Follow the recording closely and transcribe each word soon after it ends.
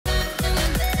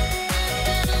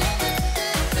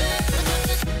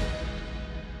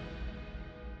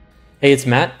Hey, it's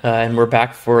Matt, and we're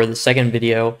back for the second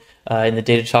video in the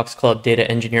Data Talks Club Data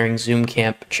Engineering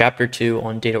Zoomcamp Chapter 2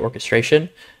 on data orchestration.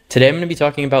 Today I'm going to be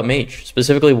talking about Mage,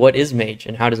 specifically what is Mage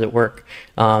and how does it work.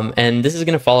 And this is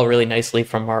going to follow really nicely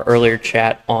from our earlier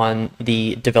chat on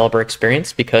the developer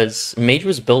experience because Mage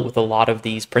was built with a lot of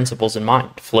these principles in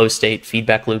mind: flow state,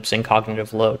 feedback loops, and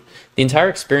cognitive load. The entire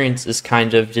experience is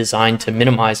kind of designed to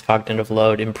minimize cognitive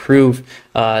load, improve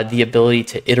the ability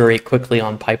to iterate quickly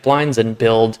on pipelines, and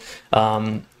build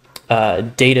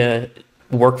data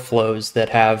workflows that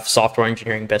have software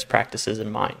engineering best practices in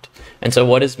mind. And so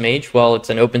what is Mage? Well, it's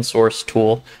an open source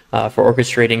tool for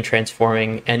orchestrating,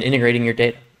 transforming, and integrating your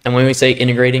data. And when we say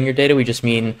integrating your data, we just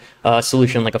mean a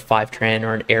solution like a Fivetran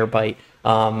or an Airbyte,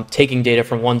 taking data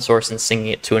from one source and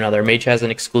syncing it to another. Mage has an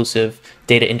exclusive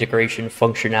data integration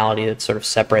functionality that's sort of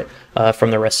separate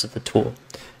from the rest of the tool.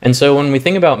 And so when we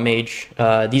think about Mage,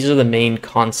 these are the main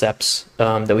concepts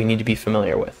that we need to be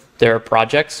familiar with. There are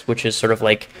projects, which is sort of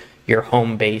like your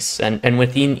home base, and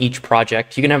within each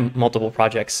project you can have multiple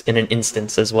projects in an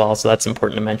instance as well, so that's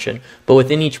important to mention. But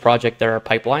within each project there are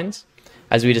pipelines.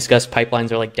 As we discussed,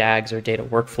 pipelines are like DAGs or data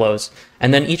workflows,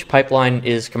 and then each pipeline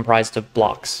is comprised of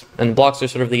blocks, and blocks are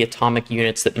sort of the atomic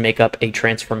units that make up a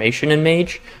transformation in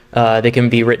Mage. They can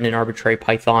be written in arbitrary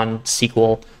Python,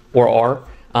 SQL, or R.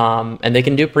 And they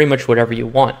can do pretty much whatever you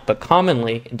want, but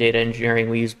commonly in data engineering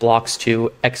we use blocks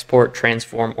to export,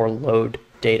 transform, or load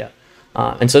data.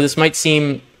 And so this might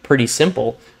seem pretty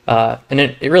simple, and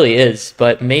it really is,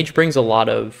 but Mage brings a lot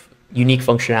of unique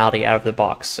functionality out of the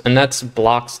box. And that's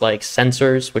blocks like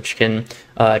sensors, which can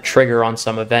trigger on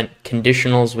some event,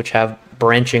 conditionals, which have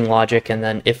branching logic and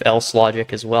then if-else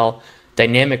logic as well,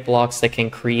 dynamic blocks that can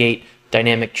create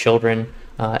dynamic children,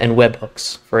 and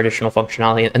webhooks for additional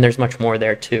functionality, and there's much more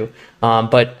there too.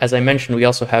 But as I mentioned, we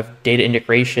also have data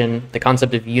integration, the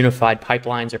concept of unified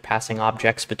pipelines or passing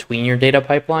objects between your data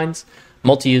pipelines,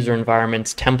 multi-user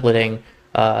environments, templating,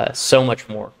 so much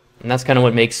more. And that's kind of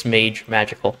what makes Mage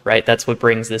magical, right? That's what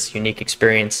brings this unique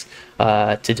experience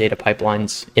to data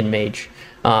pipelines in Mage.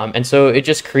 And so it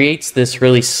just creates this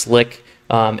really slick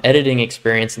editing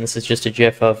experience, and this is just a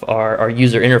GIF of our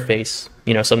user interface,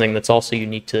 something that's also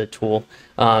unique to the tool.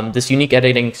 This unique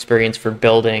editing experience for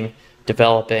building,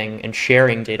 developing, and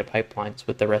sharing data pipelines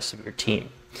with the rest of your team.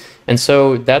 And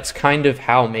so that's kind of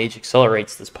how Mage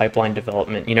accelerates this pipeline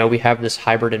development. We have this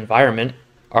hybrid environment,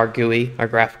 our GUI, our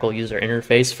graphical user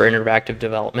interface for interactive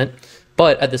development,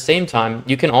 but at the same time,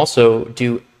 you can also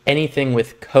do anything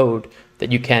with code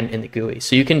that you can in the GUI.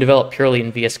 So you can develop purely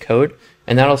in VS Code,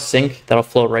 and that'll sync, that'll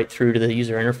flow right through to the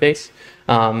user interface.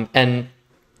 And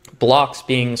blocks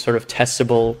being sort of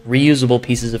testable, reusable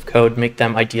pieces of code make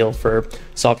them ideal for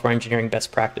software engineering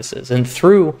best practices. And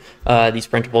through these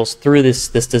principles, through this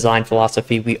design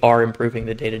philosophy, we are improving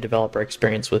the data developer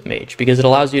experience with Mage because it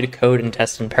allows you to code and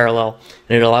test in parallel,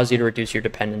 and it allows you to reduce your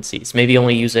dependencies, maybe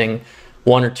only using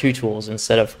 1 or 2 tools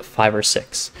instead of 5 or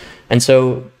 6. And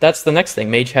so that's the next thing.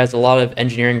 Mage has a lot of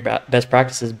engineering best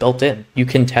practices built in. You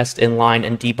can test inline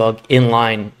and debug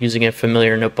inline using a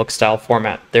familiar notebook style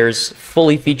format. There's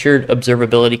fully featured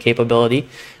observability capability,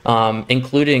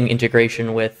 including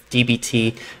integration with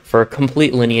dbt for a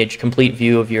complete lineage, complete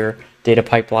view of your data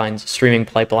pipelines, streaming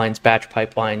pipelines, batch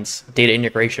pipelines, data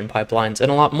integration pipelines,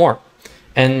 and a lot more.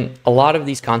 And a lot of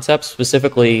these concepts,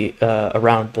 specifically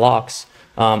around blocks,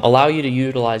 allow you to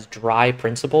utilize dry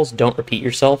principles, don't repeat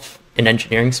yourself in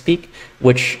engineering speak,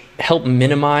 which help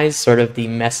minimize sort of the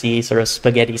messy sort of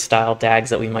spaghetti style DAGs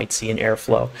that we might see in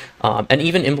Airflow, and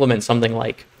even implement something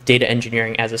like data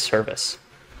engineering as a service.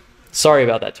 Sorry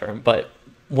about that term, but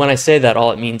when I say that,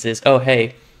 all it means is, oh,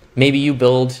 hey, maybe you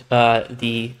build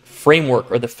the framework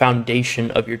or the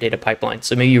foundation of your data pipeline.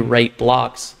 So maybe you write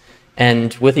blocks,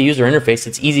 and with a user interface,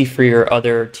 it's easy for your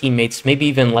other teammates, maybe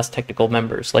even less technical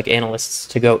members like analysts,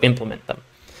 to go implement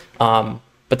them.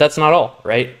 But that's not all,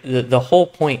 right? The whole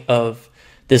point of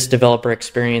this developer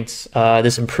experience,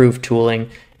 this improved tooling,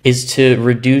 is to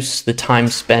reduce the time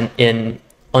spent in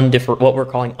what we're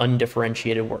calling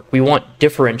undifferentiated work. We want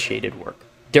differentiated work.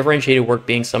 Differentiated work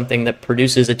being something that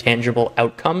produces a tangible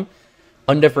outcome.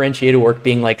 Undifferentiated work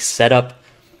being like setup,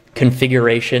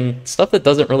 configuration, stuff that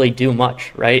doesn't really do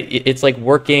much, right? It's like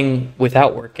working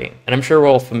without working. And I'm sure we're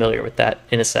all familiar with that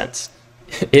in a sense,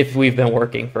 if we've been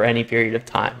working for any period of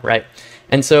time, right?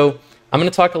 And so I'm going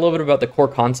to talk a little bit about the core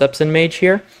concepts in Mage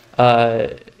here.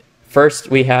 First,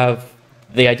 we have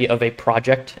the idea of a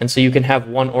project. And so you can have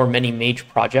one or many Mage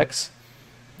projects.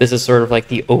 This is sort of like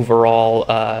the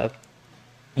overall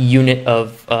unit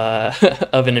of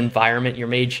of an environment. Your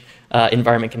Mage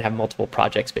environment can have multiple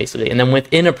projects basically, and then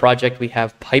within a project we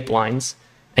have pipelines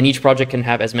And each project can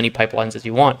have as many pipelines as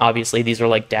you want. Obviously, these are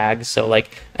like DAGs. So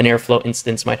like an Airflow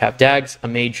instance might have DAGs. A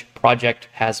Mage project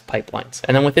has pipelines.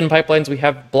 And then within pipelines, we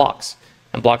have blocks.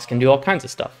 And blocks can do all kinds of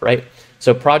stuff, right?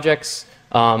 So projects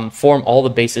form all the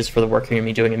basis for the work you're going to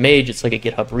be doing in Mage. It's like a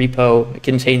GitHub repo. It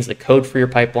contains the code for your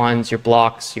pipelines, your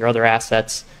blocks, your other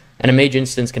assets. And a Mage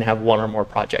instance can have one or more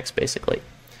projects, basically.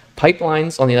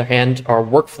 Pipelines, on the other hand, are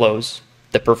workflows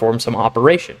that perform some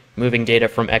operation, moving data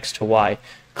from X to Y,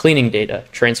 cleaning data,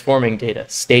 transforming data,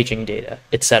 staging data,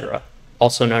 etc.,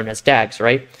 also known as DAGs,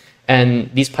 right? And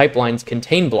these pipelines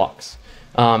contain blocks.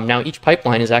 Now, each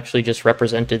pipeline is actually just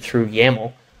represented through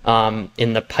YAML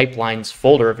in the pipelines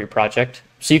folder of your project.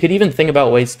 So you could even think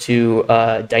about ways to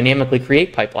dynamically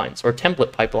create pipelines or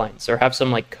template pipelines or have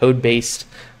some like code-based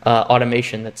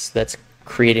automation that's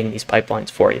creating these pipelines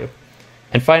for you.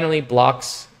 And finally,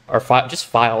 blocks are just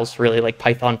files, really, like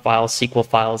Python files, SQL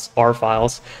files, R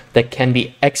files that can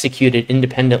be executed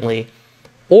independently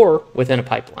or within a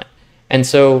pipeline. And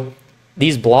so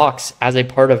these blocks, as a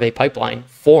part of a pipeline,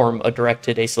 form a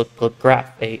directed acyclic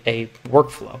graph, a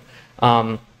workflow.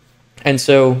 And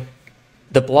so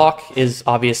the block is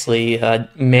obviously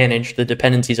managed, the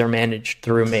dependencies are managed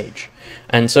through Mage.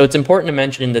 And so it's important to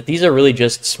mention that these are really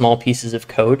just small pieces of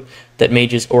code that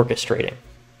Mage is orchestrating.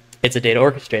 It's a data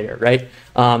orchestrator, right?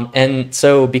 And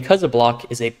so because a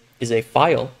block is a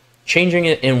file, changing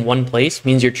it in one place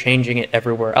means you're changing it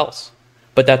everywhere else.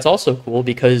 But that's also cool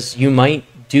because you might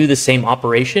do the same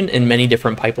operation in many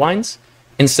different pipelines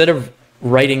instead of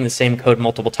writing the same code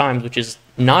multiple times, which is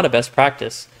not a best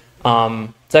practice.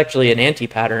 It's actually an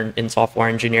anti-pattern in software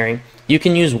engineering. You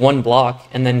can use one block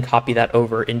and then copy that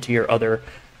over into your other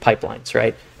pipelines,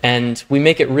 right? And we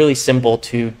make it really simple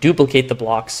to duplicate the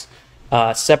blocks,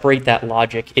 separate that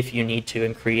logic if you need to,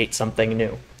 and create something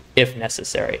new if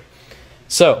necessary.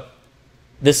 So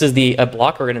this is a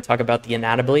block. We're going to talk about the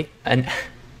anatomy. And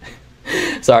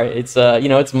sorry, it's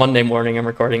it's Monday morning. I'm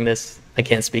recording this. I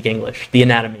can't speak English. The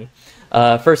anatomy.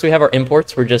 First, we have our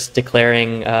imports. We're just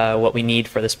declaring what we need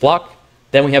for this block.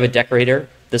 Then we have a decorator.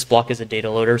 This block is a data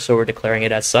loader, so we're declaring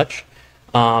it as such.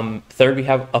 Third, we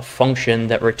have a function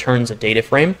that returns a data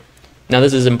frame. Now,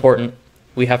 this is important.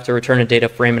 We have to return a data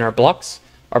frame in our blocks.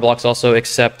 Our blocks also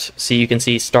accept, you can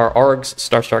see star args,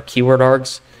 star keyword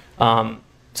args.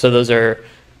 So those are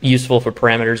useful for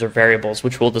parameters or variables,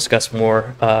 which we'll discuss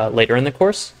more later in the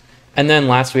course. And then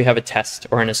last, we have a test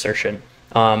or an assertion.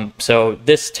 So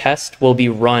this test will be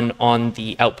run on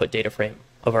the output data frame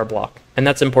of our block. And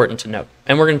that's important to note.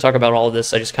 And we're going to talk about all of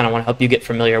this. I just kind of want to help you get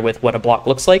familiar with what a block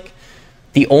looks like.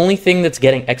 The only thing that's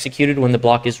getting executed when the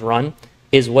block is run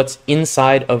is what's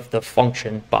inside of the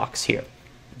function box here.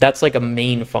 That's like a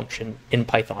main function in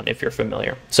Python, if you're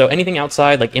familiar. So anything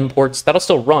outside, like imports, that'll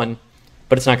still run,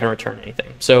 but it's not going to return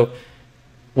anything. So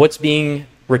what's being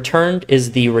returned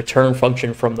is the return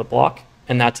function from the block,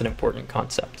 and that's an important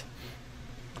concept.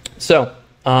 So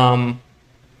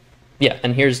yeah,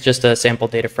 and here's just a sample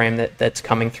data frame that's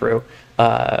coming through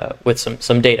with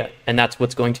some data, and that's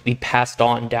what's going to be passed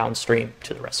on downstream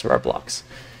to the rest of our blocks.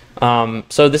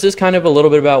 So this is kind of a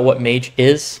little bit about what Mage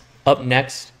is. Up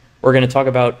next, we're going to talk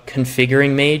about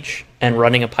configuring Mage and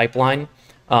running a pipeline.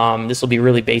 This will be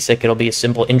really basic. It'll be a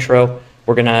simple intro.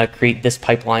 We're going to create this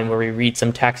pipeline where we read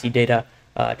some taxi data,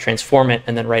 transform it,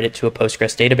 and then write it to a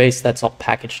Postgres database. That's all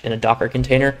packaged in a Docker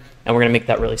container, and we're going to make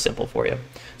that really simple for you.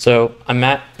 So I'm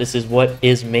Matt. This is what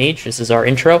is Mage. This is our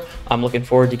intro. I'm looking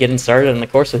forward to getting started on the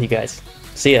course with you guys.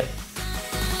 See ya.